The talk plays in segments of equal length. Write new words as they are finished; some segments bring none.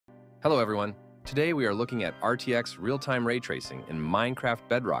Hello everyone. Today we are looking at RTX real-time ray tracing in Minecraft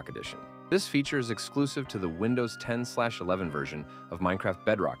Bedrock Edition. This feature is exclusive to the Windows 10/11 version of Minecraft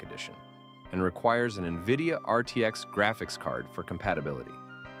Bedrock Edition and requires an NVIDIA RTX graphics card for compatibility.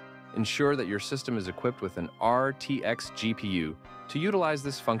 Ensure that your system is equipped with an RTX GPU to utilize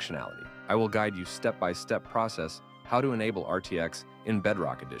this functionality. I will guide you step-by-step process how to enable RTX in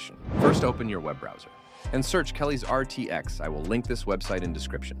Bedrock Edition. First, open your web browser and search Kelly's RTX. I will link this website in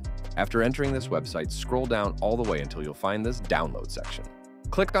description. After entering this website, scroll down all the way until you'll find this download section.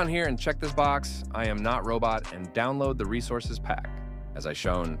 Click on here and check this box, I am not robot, and download the resources pack, as I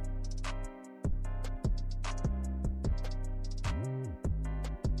shown.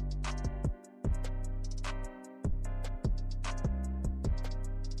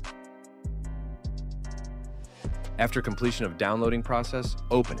 After completion of downloading process,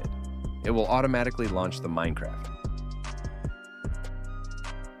 open it. It will automatically launch the Minecraft.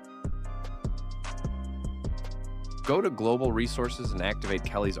 Go to Global Resources and activate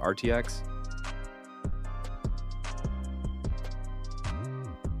Kelly's RTX.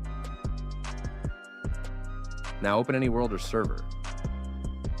 Now open any world or server.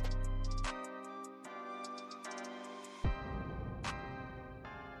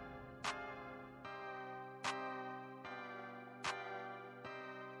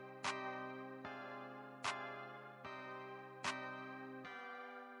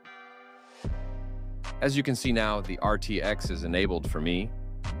 As you can see now, the RTX is enabled for me,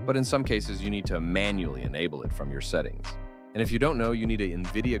 but in some cases you need to manually enable it from your settings. And if you don't know, you need an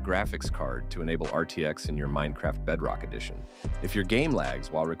NVIDIA graphics card to enable RTX in your Minecraft Bedrock Edition. If your game lags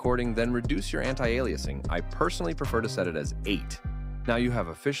while recording, then reduce your anti-aliasing. I personally prefer to set it as 8. Now you have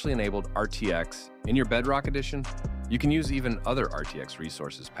officially enabled RTX in your Bedrock Edition. You can use even other RTX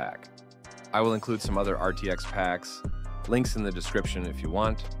resources pack. I will include some other RTX packs, links in the description if you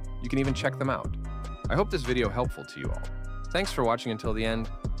want. You can even check them out. I hope this video helpful to you all. Thanks for watching until the end.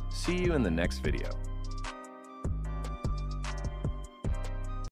 See you in the next video.